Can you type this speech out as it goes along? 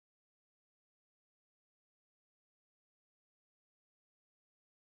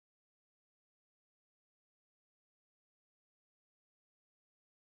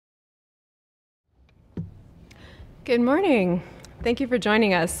Good morning. Thank you for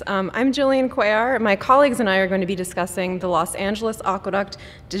joining us. I'm Jillian Cuellar. My colleagues and I are going to be discussing the Los Angeles Aqueduct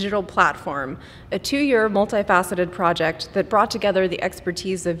Digital Platform, a 2-year multifaceted project that brought together the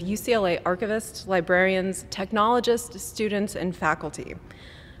expertise of UCLA archivists, librarians, technologists, students, and faculty.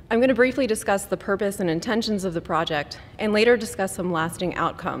 I'm going to briefly discuss the purpose and intentions of the project and later discuss some lasting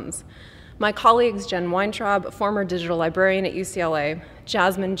outcomes. My colleagues, Jen Weintraub, former digital librarian at UCLA,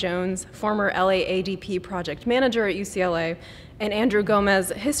 Jasmine Jones, former LAADP project manager at UCLA, and Andrew Gomez,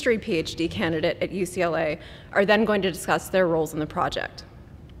 history PhD candidate at UCLA, are then going to discuss their roles in the project.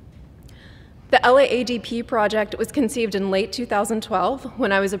 The LAADP project was conceived in late 2012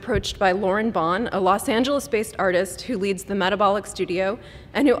 when I was approached by Lauren Bond, a Los Angeles-based artist who leads the Metabolic Studio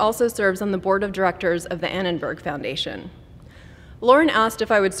and who also serves on the board of directors of the Annenberg Foundation. Lauren asked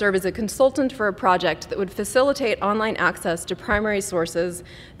if I would serve as a consultant for a project that would facilitate online access to primary sources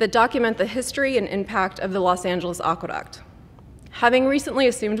that document the history and impact of the Los Angeles Aqueduct. Having recently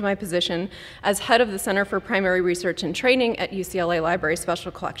assumed my position as head of the Center for Primary Research and Training at UCLA Library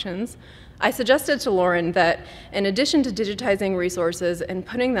Special Collections, I suggested to Lauren that in addition to digitizing resources and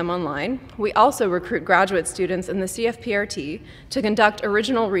putting them online, we also recruit graduate students in the CFPRT to conduct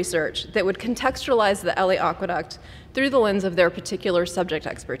original research that would contextualize the LA Aqueduct through the lens of their particular subject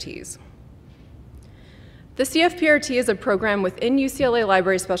expertise. The CFPRT is a program within UCLA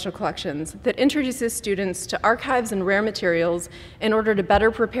Library Special Collections that introduces students to archives and rare materials in order to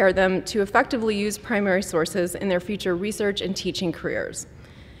better prepare them to effectively use primary sources in their future research and teaching careers.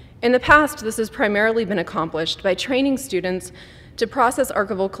 In the past, this has primarily been accomplished by training students to process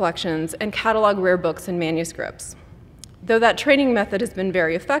archival collections and catalog rare books and manuscripts. Though that training method has been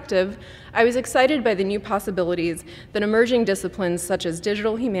very effective, I was excited by the new possibilities that emerging disciplines such as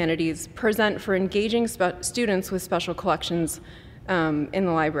digital humanities present for engaging students with special collections in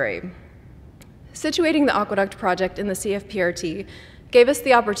the library. Situating the Aqueduct project in the CFPRT gave us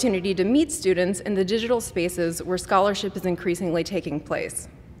the opportunity to meet students in the digital spaces where scholarship is increasingly taking place.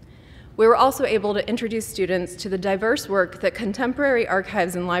 We were also able to introduce students to the diverse work that contemporary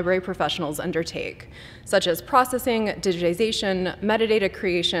archives and library professionals undertake, such as processing, digitization, metadata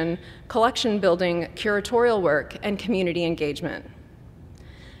creation, collection building, curatorial work, and community engagement.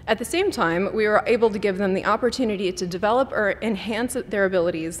 At the same time, we were able to give them the opportunity to develop or enhance their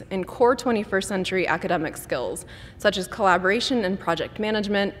abilities in core 21st century academic skills, such as collaboration and project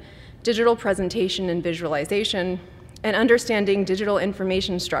management, digital presentation and visualization, and understanding digital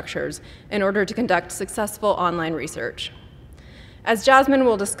information structures in order to conduct successful online research. As Jasmine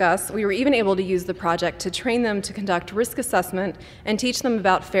will discuss, we were even able to use the project to train them to conduct risk assessment and teach them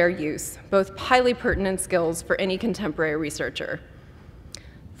about fair use, both highly pertinent skills for any contemporary researcher.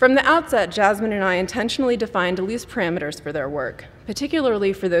 From the outset, Jasmine and I intentionally defined loose parameters for their work,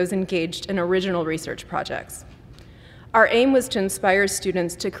 particularly for those engaged in original research projects. Our aim was to inspire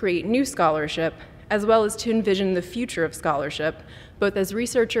students to create new scholarship as well as to envision the future of scholarship, both as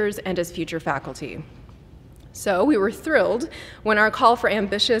researchers and as future faculty. So we were thrilled when our call for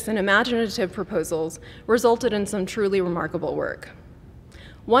ambitious and imaginative proposals resulted in some truly remarkable work.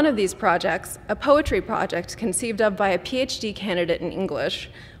 One of these projects, a poetry project conceived of by a PhD candidate in English,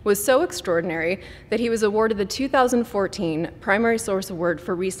 was so extraordinary that he was awarded the 2014 Primary Source Award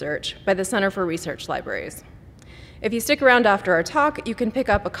for Research by the Center for Research Libraries. If you stick around after our talk, you can pick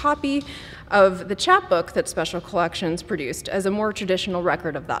up a copy of the chapbook that Special Collections produced as a more traditional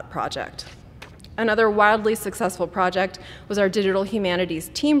record of that project. Another wildly successful project was our Digital Humanities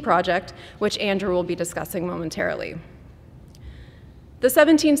Team project, which Andrew will be discussing momentarily. The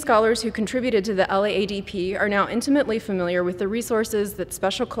 17 scholars who contributed to the LAADP are now intimately familiar with the resources that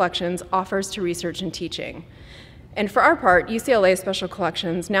Special Collections offers to research and teaching. And for our part, UCLA Special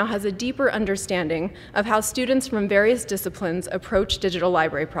Collections now has a deeper understanding of how students from various disciplines approach digital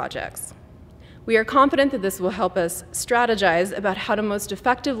library projects. We are confident that this will help us strategize about how to most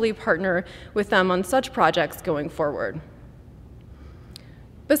effectively partner with them on such projects going forward.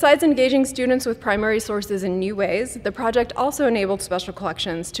 Besides engaging students with primary sources in new ways, the project also enabled Special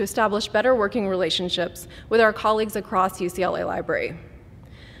Collections to establish better working relationships with our colleagues across UCLA Library.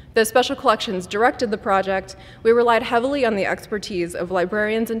 Though Special Collections directed the project, we relied heavily on the expertise of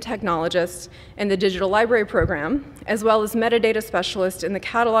librarians and technologists in the Digital Library Program, as well as metadata specialists in the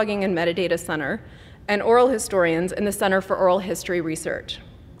Cataloging and Metadata Center, and oral historians in the Center for Oral History Research.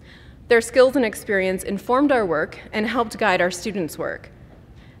 Their skills and experience informed our work and helped guide our students' work.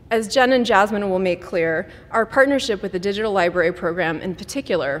 As Jen and Jasmine will make clear, our partnership with the Digital Library Program in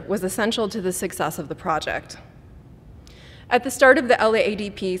particular was essential to the success of the project. At the start of the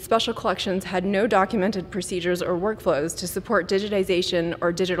LAADP, Special Collections had no documented procedures or workflows to support digitization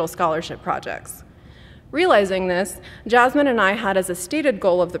or digital scholarship projects. Realizing this, Jasmine and I had as a stated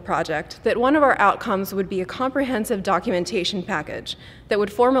goal of the project that one of our outcomes would be a comprehensive documentation package that would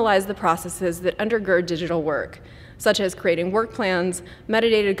formalize the processes that undergird digital work, such as creating work plans,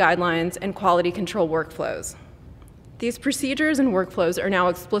 metadata guidelines, and quality control workflows. These procedures and workflows are now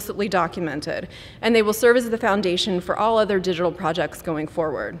explicitly documented, and they will serve as the foundation for all other digital projects going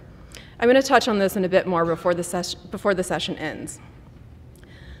forward. I'm going to touch on this in a bit more before the session ends.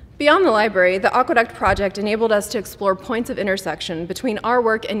 Beyond the library, the Aqueduct project enabled us to explore points of intersection between our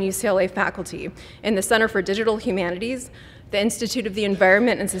work and UCLA faculty in the Center for Digital Humanities, the Institute of the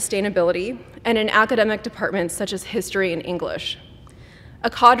Environment and Sustainability, and in academic departments such as history and English. A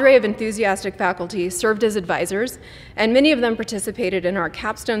cadre of enthusiastic faculty served as advisors, and many of them participated in our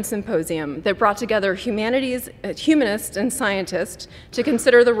capstone symposium that brought together humanists and scientists to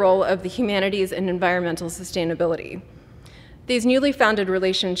consider the role of the humanities in environmental sustainability. These newly founded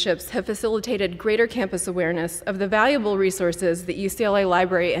relationships have facilitated greater campus awareness of the valuable resources that UCLA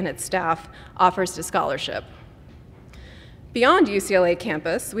Library and its staff offers to scholarship. Beyond UCLA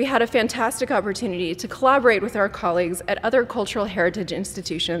campus, we had a fantastic opportunity to collaborate with our colleagues at other cultural heritage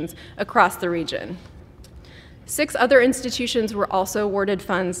institutions across the region. 6 other institutions were also awarded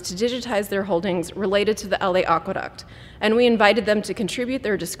funds to digitize their holdings related to the LA Aqueduct, and we invited them to contribute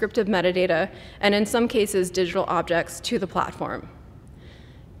their descriptive metadata, and in some cases, digital objects, to the platform.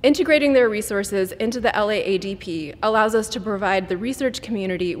 Integrating their resources into the LAADP allows us to provide the research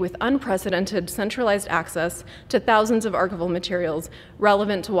community with unprecedented centralized access to thousands of archival materials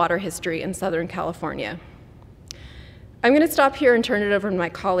relevant to water history in Southern California. I'm going to stop here and turn it over to my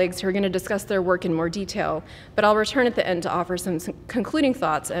colleagues who are going to discuss their work in more detail, but I'll return at the end to offer some concluding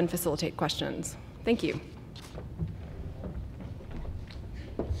thoughts and facilitate questions. Thank you.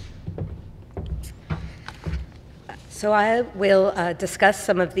 So I will discuss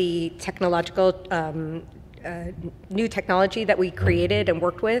some of the technological new technology that we created and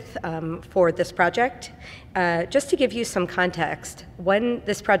worked with for this project. Just to give you some context, when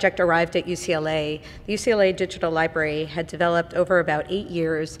this project arrived at UCLA, the UCLA Digital Library had developed over about 8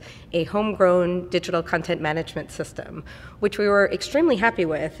 years a homegrown digital content management system, which we were extremely happy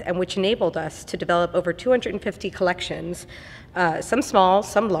with and which enabled us to develop over 250 collections, some small,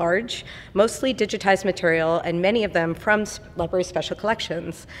 some large, mostly digitized material, and many of them from library special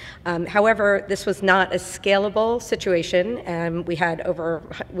collections. However, this was not a scalable situation, and we had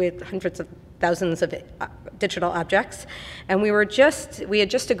with hundreds of thousands of digital objects, and we had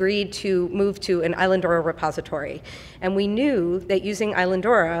just agreed to move to an Islandora repository. And we knew that using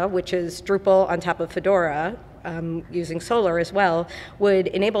Islandora, which is Drupal on top of Fedora, using Solar as well, would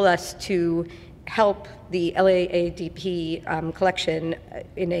enable us to help the LAADP collection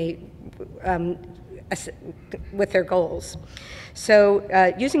with their goals.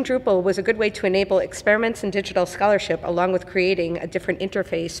 So using Drupal was a good way to enable experiments in digital scholarship along with creating a different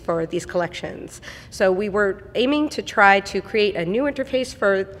interface for these collections. So we were aiming to try to create a new interface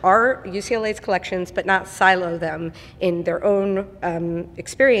for our UCLA's collections, but not silo them in their own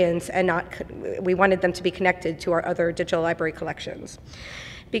experience, and we wanted them to be connected to our other digital library collections.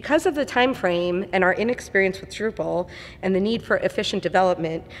 Because of the time frame and our inexperience with Drupal and the need for efficient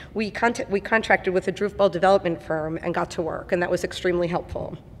development, we contracted with a Drupal development firm and got to work, and that was extremely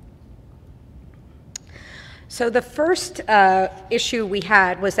helpful. So the first issue we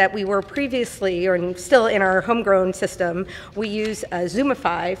had was that we were previously, or still in our homegrown system, we use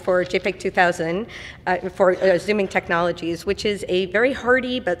Zoomify for JPEG 2000 for zooming technologies, which is a very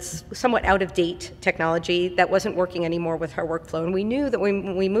hardy but somewhat out-of-date technology that wasn't working anymore with our workflow. And we knew that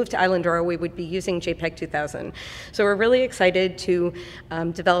when we moved to Islandora, we would be using JPEG 2000. So we're really excited to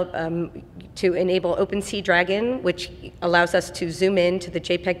develop, to enable OpenSea Dragon, which allows us to zoom in to the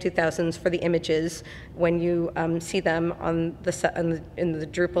JPEG 2000s for the images when you see them in the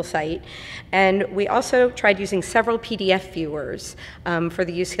Drupal site. And we also tried using several PDF viewers for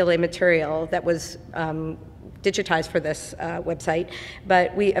the UCLA material that was digitized for this website,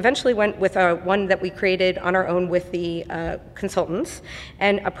 but we eventually went with one that we created on our own with the consultants.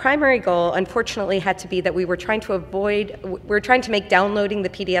 And a primary goal, unfortunately, had to be that we were trying to make downloading the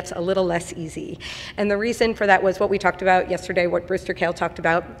PDFs a little less easy. And the reason for that was what we talked about yesterday, what Brewster Kahle talked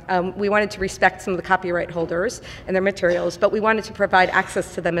about. We wanted to respect some of the copyright holders and their materials, but we wanted to provide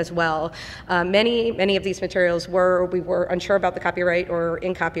access to them as well. Many of these materials we were unsure about the copyright or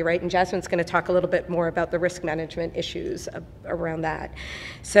in copyright, and Jasmine's going to talk a little bit more about the risk management issues around that.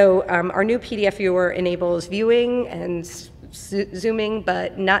 So our new PDF viewer enables viewing and zooming,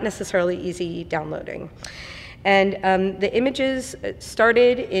 but not necessarily easy downloading. And the images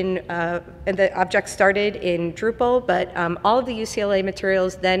started in, and the objects started in Drupal, but all of the UCLA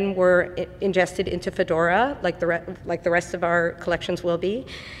materials then were ingested into Fedora, like the rest of our collections will be.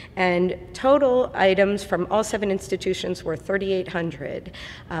 And total items from all 7 institutions were 3,800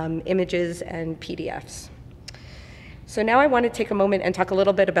 images and PDFs. So now I want to take a moment and talk a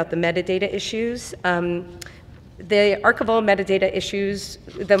little bit about the metadata issues. The archival metadata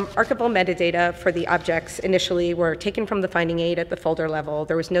for the objects initially were taken from the finding aid at the folder level.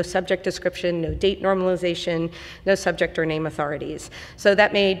 There was no subject description, no date normalization, no subject or name authorities. So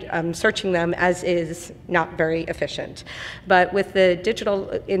that made searching them as is not very efficient. But with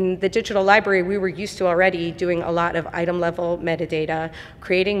in the digital library, we were used to already doing a lot of item level metadata,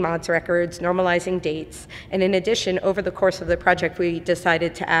 creating mods records, normalizing dates. And in addition, over the course of the project, we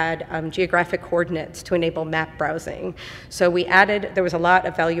decided to add geographic coordinates to enable map browsing. So there was a lot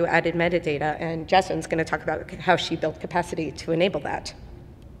of value-added metadata, and Jasmine's going to talk about how she built capacity to enable that.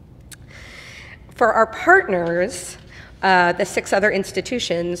 For our partners, the 6 other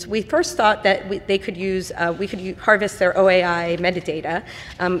institutions, we first thought that we could harvest their OAI metadata.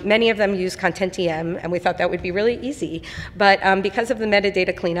 Many of them use Content-EM, and we thought that would be really easy. But because of the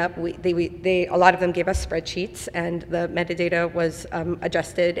metadata cleanup, a lot of them gave us spreadsheets, and the metadata was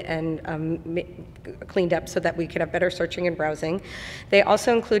adjusted and cleaned up so that we could have better searching and browsing. They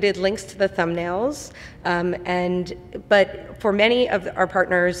also included links to the thumbnails, but for many of our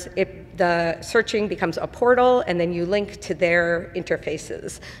partners, the searching becomes a portal, and then you link to their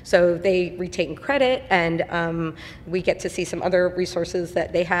interfaces. So they retain credit, and we get to see some other resources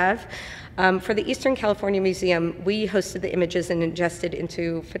that they have. For the Eastern California Museum, we hosted the images and ingested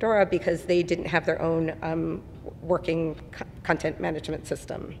into Fedora because they didn't have their own working content management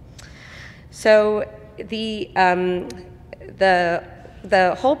system. So the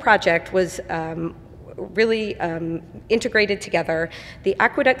whole project was really integrated together. The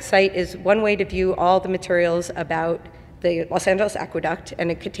Aqueduct site is one way to view all the materials about the Los Angeles Aqueduct,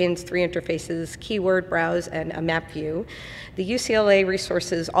 and it contains 3 interfaces: keyword, browse, and a map view. The UCLA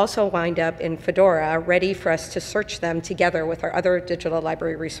resources also wind up in Fedora, ready for us to search them together with our other digital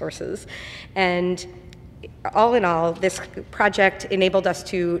library resources. And all in all, this project enabled us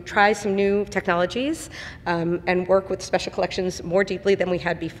to try some new technologies and work with special collections more deeply than we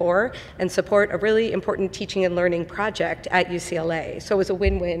had before, and support a really important teaching and learning project at UCLA. So it was a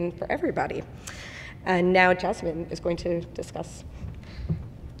win-win for everybody. And now Jasmine is going to discuss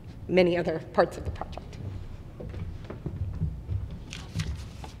many other parts of the project.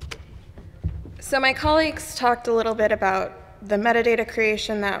 So my colleagues talked a little bit about the metadata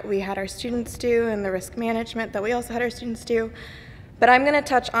creation that we had our students do and the risk management that we also had our students do. But I'm going to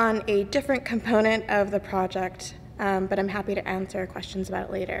touch on a different component of the project, but I'm happy to answer questions about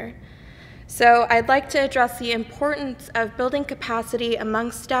it later. So I'd like to address the importance of building capacity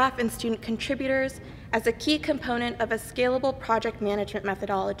among staff and student contributors as a key component of a scalable project management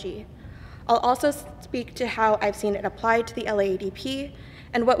methodology. I'll also speak to how I've seen it applied to the LAADP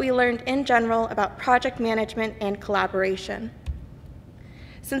and what we learned in general about project management and collaboration.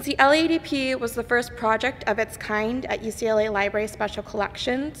 Since the LAADP was the first project of its kind at UCLA Library Special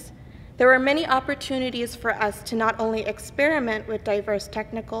Collections, there were many opportunities for us to not only experiment with diverse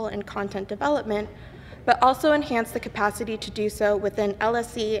technical and content development, but also enhance the capacity to do so within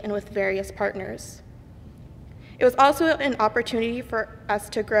LSE and with various partners. It was also an opportunity for us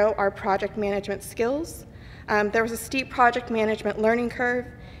to grow our project management skills. There was a steep project management learning curve,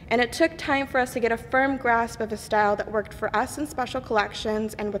 and it took time for us to get a firm grasp of a style that worked for us in special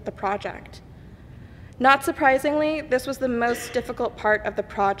collections and with the project. Not surprisingly, this was the most difficult part of the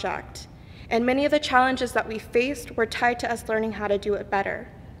project, and many of the challenges that we faced were tied to us learning how to do it better.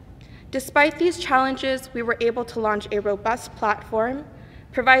 Despite these challenges, we were able to launch a robust platform,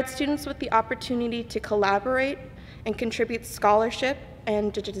 provide students with the opportunity to collaborate and contribute scholarship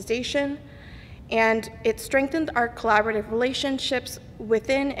and digitization, and it strengthened our collaborative relationships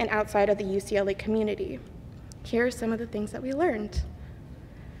within and outside of the UCLA community. Here are some of the things that we learned.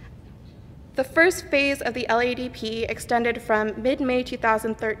 The first phase of the LAADP extended from mid-May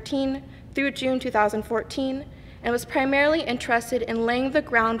 2013 through June 2014, and was primarily interested in laying the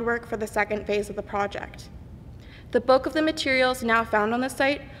groundwork for the second phase of the project. The bulk of the materials now found on the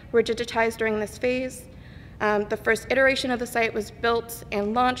site were digitized during this phase. The first iteration of the site was built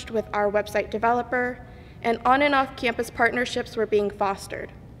and launched with our website developer, and on and off campus partnerships were being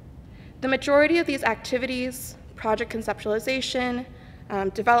fostered. The majority of these activities, project conceptualization,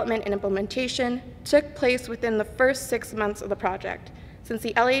 development and implementation, took place within the first 6 months of the project, since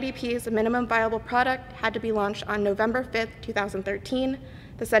the LAADP's minimum viable product had to be launched on November 5th, 2013,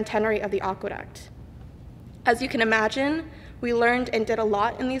 the centenary of the aqueduct. As you can imagine, we learned and did a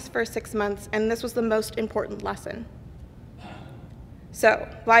lot in these first 6 months, and this was the most important lesson. So,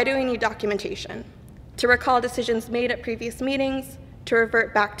 why do we need documentation? To recall decisions made at previous meetings, to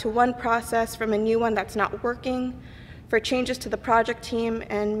revert back to one process from a new one that's not working, for changes to the project team,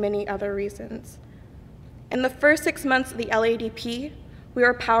 and many other reasons. In the first 6 months of the LADP, we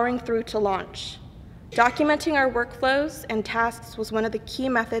were powering through to launch. Documenting our workflows and tasks was one of the key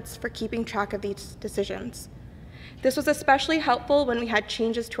methods for keeping track of these decisions. This was especially helpful when we had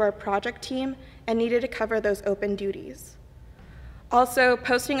changes to our project team and needed to cover those open duties. Also,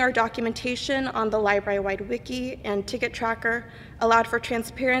 posting our documentation on the library-wide wiki and ticket tracker allowed for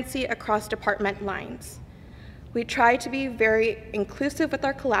transparency across department lines. We tried to be very inclusive with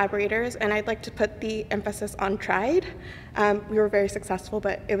our collaborators, and I'd like to put the emphasis on tried. We were very successful,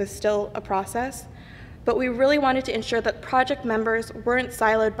 but it was still a process. But we really wanted to ensure that project members weren't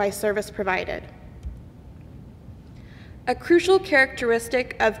siloed by service provided. A crucial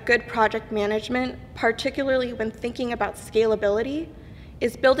characteristic of good project management, particularly when thinking about scalability,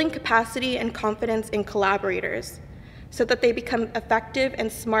 is building capacity and confidence in collaborators so that they become effective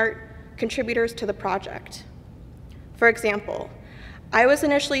and smart contributors to the project. For example, I was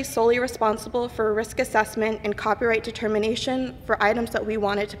initially solely responsible for risk assessment and copyright determination for items that we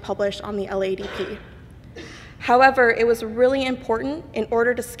wanted to publish on the LADP. However, it was really important in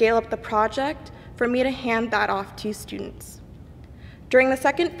order to scale up the project for me to hand that off to students. During the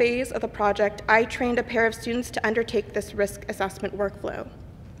second phase of the project, I trained a pair of students to undertake this risk assessment workflow.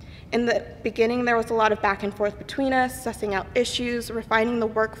 In the beginning, there was a lot of back and forth between us, sussing out issues, refining the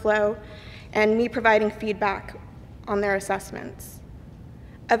workflow, and me providing feedback on their assessments.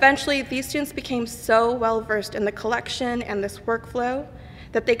 Eventually, these students became so well-versed in the collection and this workflow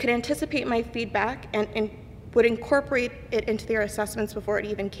that they could anticipate my feedback and would incorporate it into their assessments before it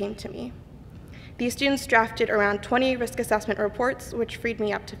even came to me. These students drafted around 20 risk assessment reports, which freed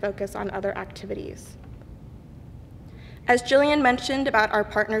me up to focus on other activities. As Jillian mentioned about our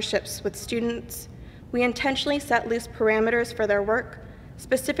partnerships with students, we intentionally set loose parameters for their work,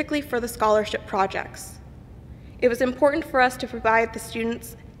 specifically for the scholarship projects. It was important for us to provide the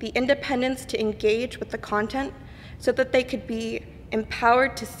students the independence to engage with the content so that they could be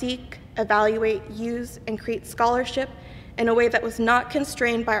empowered to seek, evaluate, use, and create scholarship in a way that was not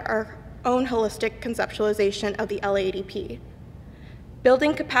constrained by our own holistic conceptualization of the LADP.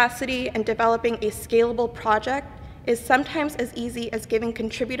 Building capacity and developing a scalable project is sometimes as easy as giving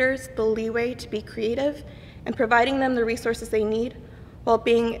contributors the leeway to be creative and providing them the resources they need while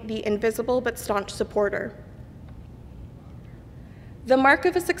being the invisible but staunch supporter. The mark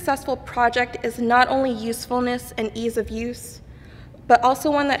of a successful project is not only usefulness and ease of use, but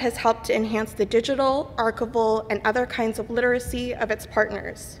also one that has helped to enhance the digital, archival, and other kinds of literacy of its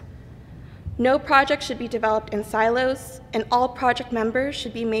partners. No project should be developed in silos, and all project members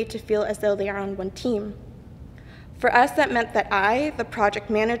should be made to feel as though they are on one team. For us, that meant that I, the project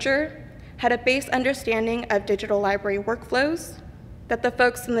manager, had a base understanding of digital library workflows, that the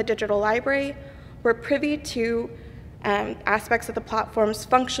folks in the digital library were privy to aspects of the platform's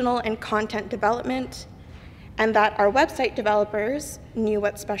functional and content development, and that our website developers knew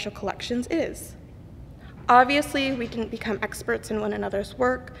what special collections is. Obviously, we didn't become experts in one another's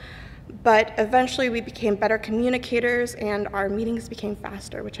work, but eventually we became better communicators and our meetings became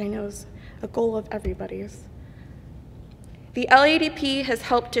faster, which I know is a goal of everybody's. The LADP has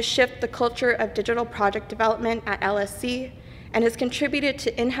helped to shift the culture of digital project development at LSC and has contributed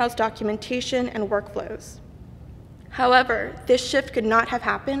to in-house documentation and workflows. However, this shift could not have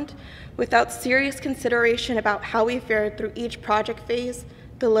happened without serious consideration about how we fared through each project phase,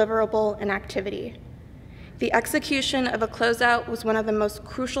 deliverable, and activity. The execution of a closeout was one of the most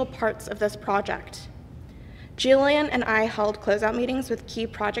crucial parts of this project. Jillian and I held closeout meetings with key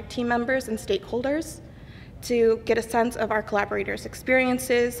project team members and stakeholders to get a sense of our collaborators'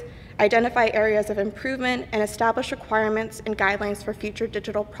 experiences, identify areas of improvement, and establish requirements and guidelines for future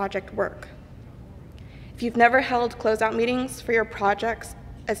digital project work. If you've never held closeout meetings for your projects,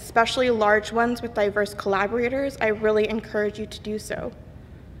 especially large ones with diverse collaborators, I really encourage you to do so.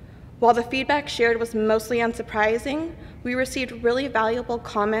 While the feedback shared was mostly unsurprising, we received really valuable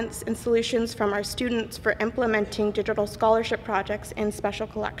comments and solutions from our students for implementing digital scholarship projects in special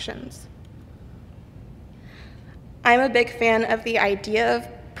collections. I'm a big fan of the idea of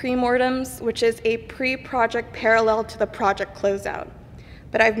pre-mortems, which is a pre-project parallel to the project closeout,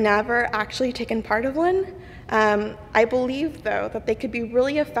 but I've never actually taken part of one. I believe, though, that they could be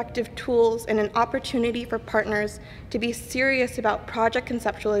really effective tools and an opportunity for partners to be serious about project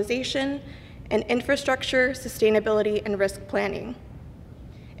conceptualization and infrastructure, sustainability, and risk planning.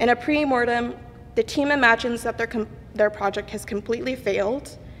 In a pre-mortem, the team imagines that their project has completely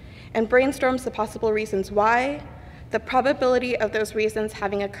failed and brainstorms the possible reasons why, the probability of those reasons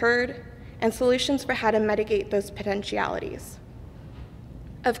having occurred, and solutions for how to mitigate those potentialities.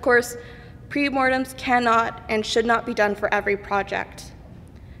 Of course, pre-mortems cannot and should not be done for every project.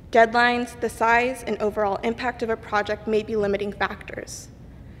 Deadlines, the size, and overall impact of a project may be limiting factors.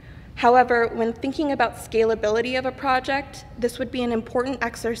 However, when thinking about scalability of a project, this would be an important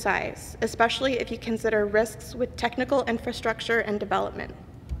exercise, especially if you consider risks with technical infrastructure and development.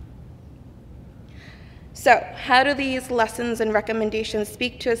 So, how do these lessons and recommendations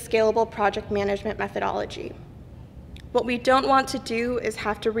speak to a scalable project management methodology? What we don't want to do is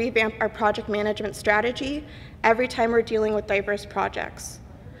have to revamp our project management strategy every time we're dealing with diverse projects.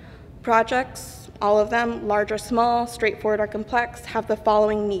 Projects, all of them, large or small, straightforward or complex, have the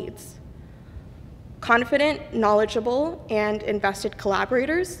following needs: confident, knowledgeable, and invested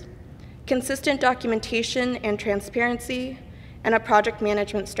collaborators, consistent documentation and transparency, and a project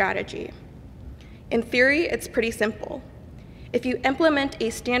management strategy. In theory, it's pretty simple. If you implement a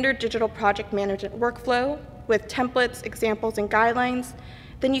standard digital project management workflow with templates, examples, and guidelines,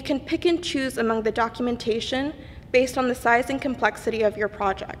 then you can pick and choose among the documentation based on the size and complexity of your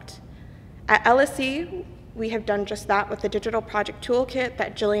project. At LSE, we have done just that with the digital project toolkit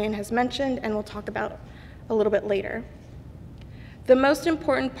that Jillian has mentioned and we'll talk about a little bit later. The most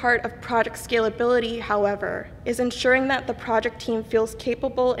important part of project scalability, however, is ensuring that the project team feels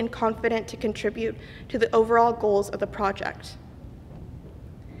capable and confident to contribute to the overall goals of the project.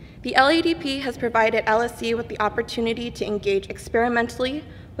 The LADP has provided LSE with the opportunity to engage experimentally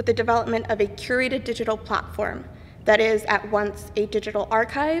with the development of a curated digital platform that is at once a digital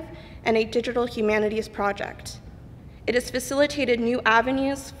archive and a digital humanities project. It has facilitated new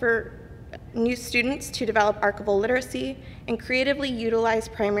avenues for new students to develop archival literacy and creatively utilize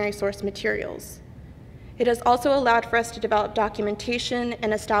primary source materials. It has also allowed for us to develop documentation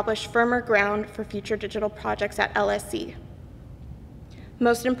and establish firmer ground for future digital projects at LSE.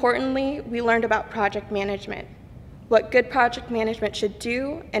 Most importantly, we learned about project management, what good project management should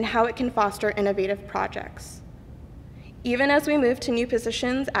do, and how it can foster innovative projects. Even as we move to new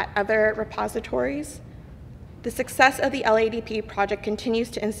positions at other repositories, the success of the LADP project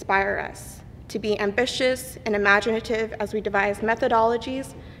continues to inspire us to be ambitious and imaginative as we devise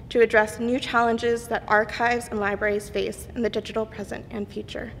methodologies to address new challenges that archives and libraries face in the digital present and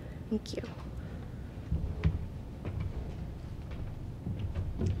future. Thank you.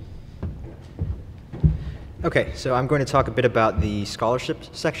 Okay, so I'm going to talk a bit about the scholarship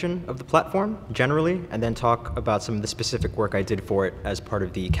section of the platform generally, and then talk about some of the specific work I did for it as part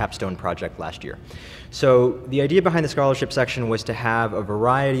of the capstone project last year. So the idea behind the scholarship section was to have a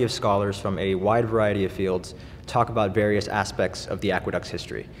variety of scholars from a wide variety of fields talk about various aspects of the aqueduct's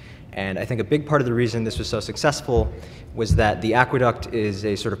history. And I think a big part of the reason this was so successful was that the aqueduct is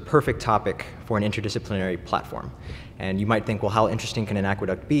a sort of perfect topic for an interdisciplinary platform. And you might think, well, how interesting can an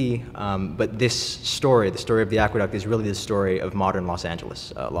aqueduct be? But this story, the story of the aqueduct, is really the story of modern Los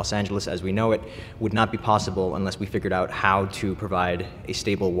Angeles. Los Angeles, as we know it, would not be possible unless we figured out how to provide a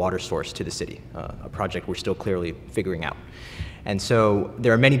stable water source to the city, a project we're still clearly figuring out. And so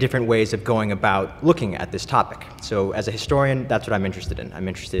there are many different ways of going about looking at this topic. So as a historian, that's what I'm interested in. I'm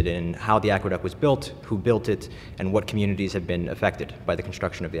interested in how the aqueduct was built, who built it, and what communities have been affected by the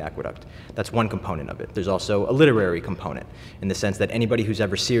construction of the aqueduct. That's one component of it. There's also a literary component, in the sense that anybody who's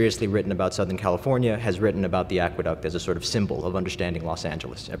ever seriously written about Southern California has written about the aqueduct as a sort of symbol of understanding Los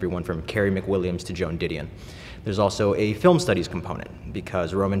Angeles, everyone from Carrie McWilliams to Joan Didion. There's also a film studies component,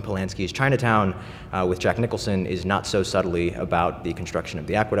 because Roman Polanski's Chinatown with Jack Nicholson is not so subtly about the construction of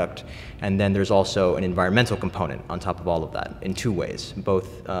the aqueduct. And then there's also an environmental component on top of all of that in two ways,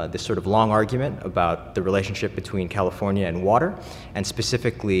 both this sort of long argument about the relationship between California and water, and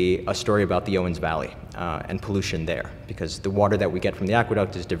specifically a story about the Owens Valley and pollution there, because the water that we get from the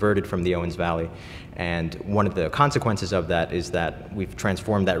aqueduct is diverted from the Owens Valley. And one of the consequences of that is that we've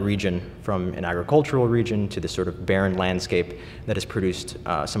transformed that region from an agricultural region to this sort of barren landscape that has produced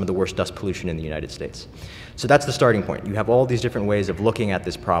some of the worst dust pollution in the United States. So that's the starting point. You have all these different ways of looking at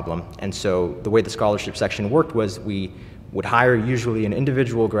this problem. And so the way the scholarship section worked was we would hire usually an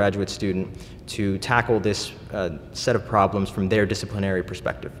individual graduate student to tackle this set of problems from their disciplinary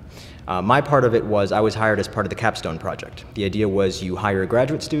perspective. My part of it was I was hired as part of the capstone project. The idea was you hire a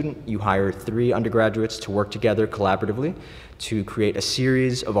graduate student, you hire 3 undergraduates to work together collaboratively to create a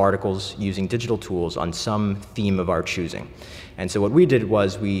series of articles using digital tools on some theme of our choosing. And so what we did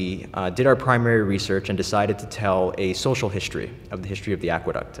was we did our primary research and decided to tell a social history of the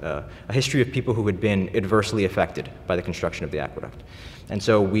aqueduct, a history of people who had been adversely affected by the construction of the aqueduct. And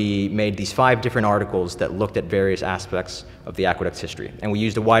so we made these 5 different articles that looked at various aspects of the aqueduct's history. And we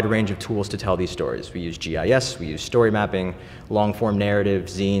used a wide range of tools to tell these stories. We used GIS, we used story mapping, long-form narrative,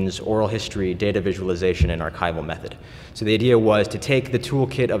 zines, oral history, data visualization, and archival method. So the idea was to take the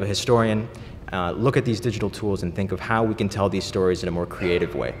toolkit of a historian, look at these digital tools, and think of how we can tell these stories in a more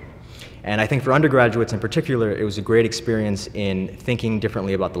creative way. And I think for undergraduates in particular, it was a great experience in thinking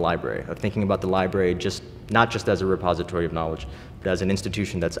differently about the library, of thinking about the library not just as a repository of knowledge, but as an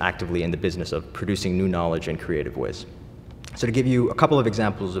institution that's actively in the business of producing new knowledge in creative ways. So to give you a couple of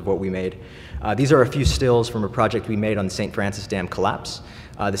examples of what we made, these are a few stills from a project we made on the St. Francis Dam collapse.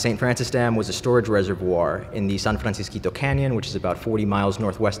 The St. Francis Dam was a storage reservoir in the San Francisco Canyon, which is about 40 miles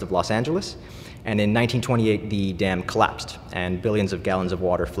northwest of Los Angeles. And in 1928, the dam collapsed, and billions of gallons of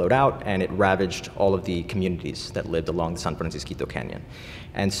water flowed out, and it ravaged all of the communities that lived along the San Francisco Canyon.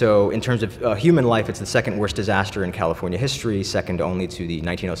 And so in terms of human life, it's the second worst disaster in California history, second only to the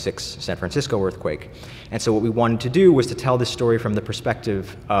 1906 San Francisco earthquake. And so what we wanted to do was to tell this story from the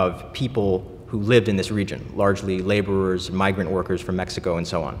perspective of people who lived in this region, largely laborers, migrant workers from Mexico, and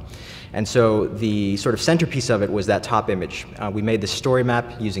so on. And so the sort of centerpiece of it was that top image. We made this story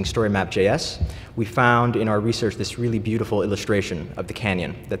map using StoryMap.js. We found in our research this really beautiful illustration of the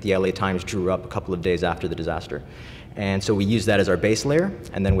canyon that the LA Times drew up a couple of days after the disaster. And so we used that as our base layer,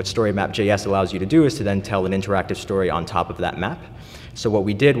 and then what StoryMap.js allows you to do is to then tell an interactive story on top of that map. So what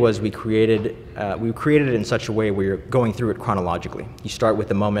we did was we created it in such a way where you're going through it chronologically. You start with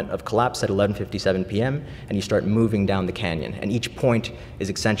the moment of collapse at 11:57 p.m. and you start moving down the canyon. And each point is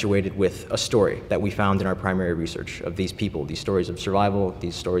accentuated with a story that we found in our primary research of these people, these stories of survival,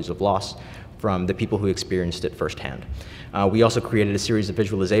 these stories of loss from the people who experienced it firsthand. We also created a series of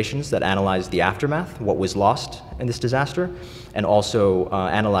visualizations that analyzed the aftermath, what was lost in this disaster, and also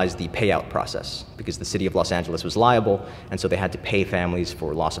analyzed the payout process, because the city of Los Angeles was liable, and so they had to pay families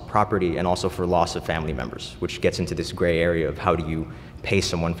for loss of property and also for loss of family members, which gets into this gray area of how do you pay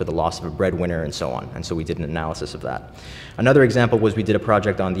someone for the loss of a breadwinner and so on. And so we did an analysis of that. Another example was we did a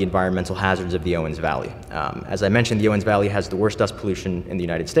project on the environmental hazards of the Owens Valley. As I mentioned, the Owens Valley has the worst dust pollution in the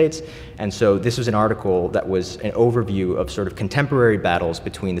United States. And so this was an article that was an overview of sort of contemporary battles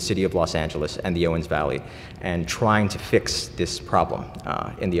between the city of Los Angeles and the Owens Valley and trying to fix this problem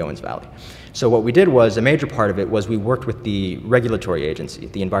in the Owens Valley. So what we did was, a major part of it was we worked with the regulatory agency,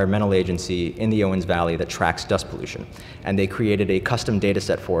 the environmental agency in the Owens Valley that tracks dust pollution. And they created a custom data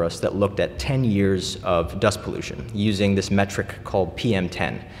set for us that looked at 10 years of dust pollution using this metric called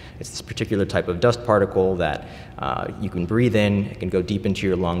PM10. It's this particular type of dust particle that you can breathe in, it can go deep into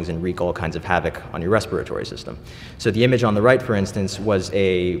your lungs and wreak all kinds of havoc on your respiratory system. So the image on the right, for instance, was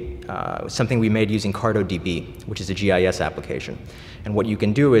something we made using CartoDB, which is a GIS application. And what you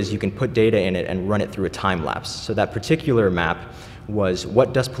can do is you can put data in it and run it through a time lapse. So that particular map was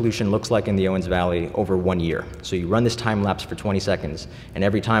what dust pollution looks like in the Owens Valley over 1 year. So you run this time lapse for 20 seconds, and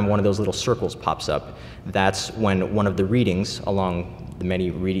every time one of those little circles pops up, that's when one of the readings along the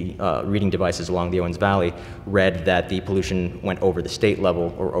many reading devices along the Owens Valley read that the pollution went over the state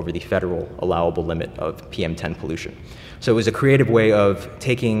level or over the federal allowable limit of PM10 pollution. So it was a creative way of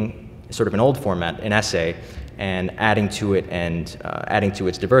taking sort of an old format, an essay, and adding to it and adding to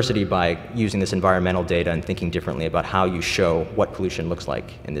its diversity by using this environmental data and thinking differently about how you show what pollution looks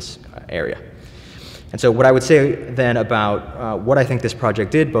like in this area. And so what I would say then about what I think this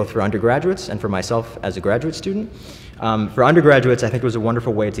project did, both for undergraduates and for myself as a graduate student. For undergraduates, I think it was a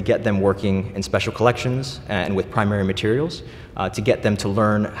wonderful way to get them working in special collections and with primary materials, to get them to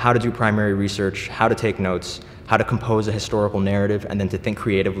learn how to do primary research, how to take notes, how to compose a historical narrative, and then to think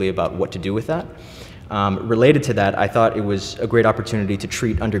creatively about what to do with that. Related to that, I thought it was a great opportunity to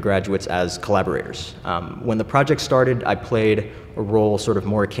treat undergraduates as collaborators. When the project started, I played a role sort of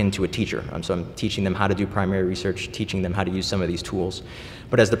more akin to a teacher. So I'm teaching them how to do primary research, teaching them how to use some of these tools.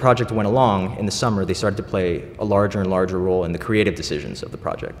 But as the project went along, in the summer, they started to play a larger and larger role in the creative decisions of the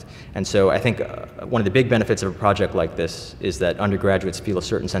project. And so I think one of the big benefits of a project like this is that undergraduates feel a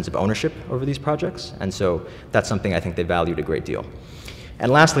certain sense of ownership over these projects. And so that's something I think they valued a great deal.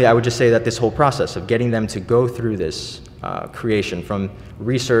 And lastly, I would just say that this whole process of getting them to go through this creation, from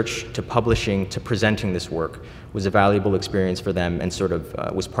research to publishing to presenting this work, was a valuable experience for them and sort of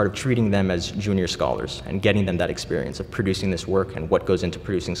was part of treating them as junior scholars and getting them that experience of producing this work and what goes into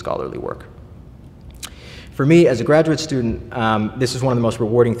producing scholarly work. For me, as a graduate student, this is one of the most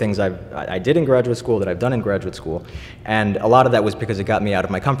rewarding things I did in graduate school, that I've done in graduate school, and a lot of that was because it got me out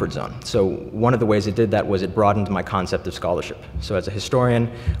of my comfort zone. So one of the ways it did that was it broadened my concept of scholarship. So as a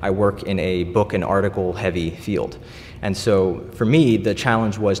historian, I work in a book and article heavy field. And so for me, the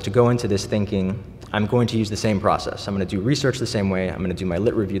challenge was to go into this thinking, I'm going to use the same process. I'm going to do research the same way. I'm going to do my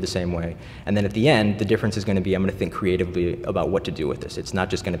lit review the same way. And then at the end, the difference is going to be I'm going to think creatively about what to do with this. It's not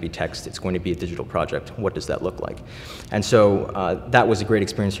just going to be text. It's going to be a digital project. What does that look like? And so that was a great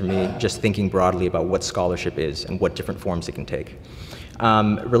experience for me, just thinking broadly about what scholarship is and what different forms it can take.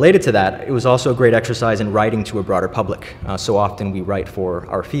 Related to that, it was also a great exercise in writing to a broader public. So often we write for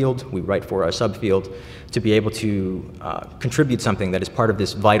our field, we write for our subfield, to be able to contribute something that is part of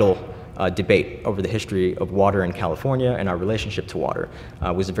this vital debate over the history of water in California and our relationship to water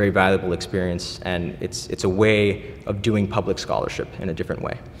was a very valuable experience, and it's a way of doing public scholarship in a different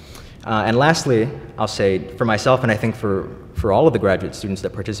way. And lastly, I'll say for myself, and I think for all of the graduate students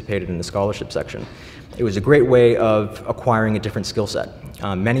that participated in the scholarship section, it was a great way of acquiring a different skill set.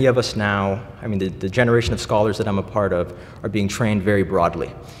 Many of us now, I mean, the generation of scholars that I'm a part of are being trained very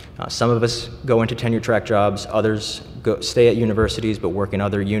broadly. Some of us go into tenure-track jobs, others stay at universities but work in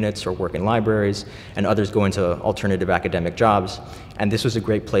other units or work in libraries, and others go into alternative academic jobs. And this was a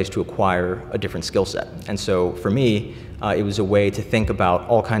great place to acquire a different skill set. And so for me, it was a way to think about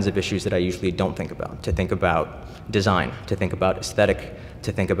all kinds of issues that I usually don't think about, to think about design, to think about aesthetic,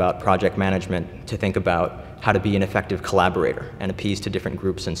 to think about project management, to think about how to be an effective collaborator and appease to different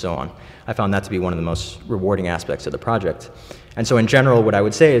groups and so on. I found that to be one of the most rewarding aspects of the project. And so in general, what I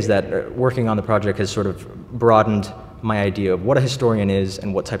would say is that working on the project has sort of broadened my idea of what a historian is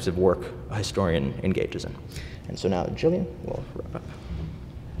and what types of work a historian engages in. And so now, Jillian will wrap up.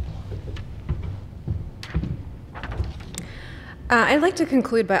 I'd like to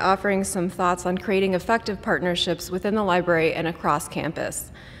conclude by offering some thoughts on creating effective partnerships within the library and across campus.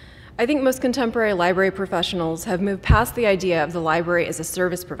 I think most contemporary library professionals have moved past the idea of the library as a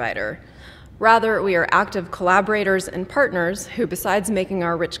service provider. Rather, we are active collaborators and partners who, besides making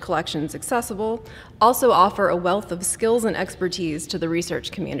our rich collections accessible, also offer a wealth of skills and expertise to the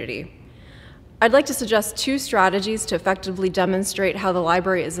research community. I'd like to suggest two strategies to effectively demonstrate how the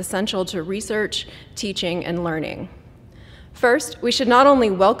library is essential to research, teaching, and learning. First, we should not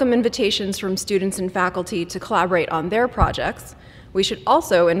only welcome invitations from students and faculty to collaborate on their projects, we should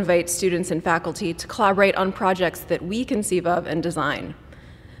also invite students and faculty to collaborate on projects that we conceive of and design.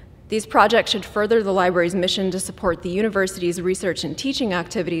 These projects should further the library's mission to support the university's research and teaching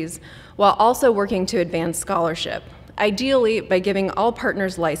activities while also working to advance scholarship, ideally by giving all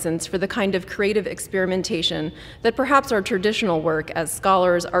partners license for the kind of creative experimentation that perhaps our traditional work as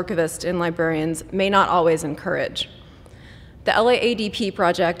scholars, archivists, and librarians may not always encourage. The LAADP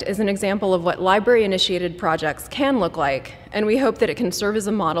project is an example of what library-initiated projects can look like, and we hope that it can serve as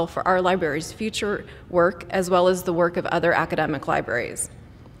a model for our library's future work as well as the work of other academic libraries.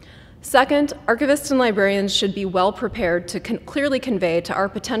 Second, archivists and librarians should be well prepared to clearly convey to our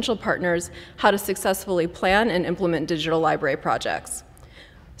potential partners how to successfully plan and implement digital library projects.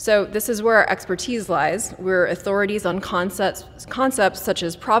 So this is where our expertise lies. We're authorities on concepts such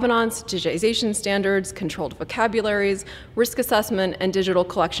as provenance, digitization standards, controlled vocabularies, risk assessment, and digital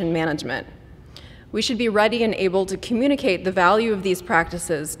collection management. We should be ready and able to communicate the value of these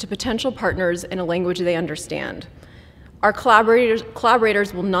practices to potential partners in a language they understand. Our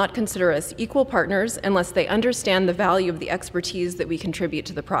collaborators will not consider us equal partners unless they understand the value of the expertise that we contribute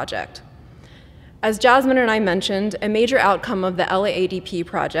to the project. As Jasmine and I mentioned, a major outcome of the LAADP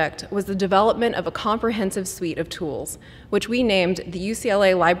project was the development of a comprehensive suite of tools, which we named the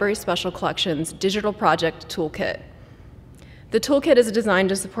UCLA Library Special Collections Digital Project Toolkit. The toolkit is designed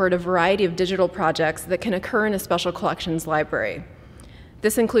to support a variety of digital projects that can occur in a special collections library.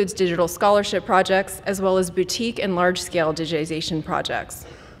 This includes digital scholarship projects, as well as boutique and large-scale digitization projects.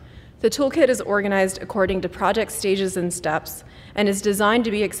 The toolkit is organized according to project stages and steps, and is designed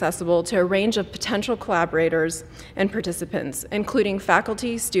to be accessible to a range of potential collaborators and participants, including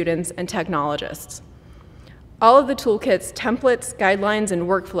faculty, students, and technologists. All of the toolkit's templates, guidelines, and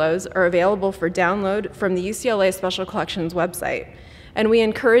workflows are available for download from the UCLA Special Collections website, and we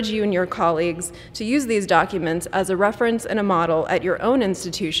encourage you and your colleagues to use these documents as a reference and a model at your own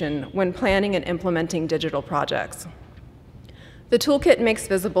institution when planning and implementing digital projects. The toolkit makes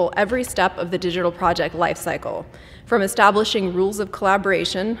visible every step of the digital project lifecycle, from establishing rules of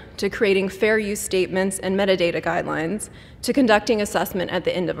collaboration, to creating fair use statements and metadata guidelines, to conducting assessment at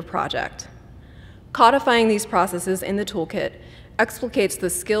the end of a project. Codifying these processes in the toolkit explicates the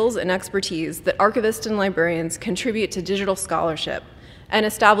skills and expertise that archivists and librarians contribute to digital scholarship, and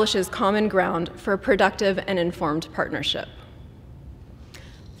establishes common ground for a productive and informed partnership.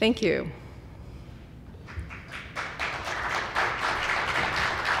 Thank you.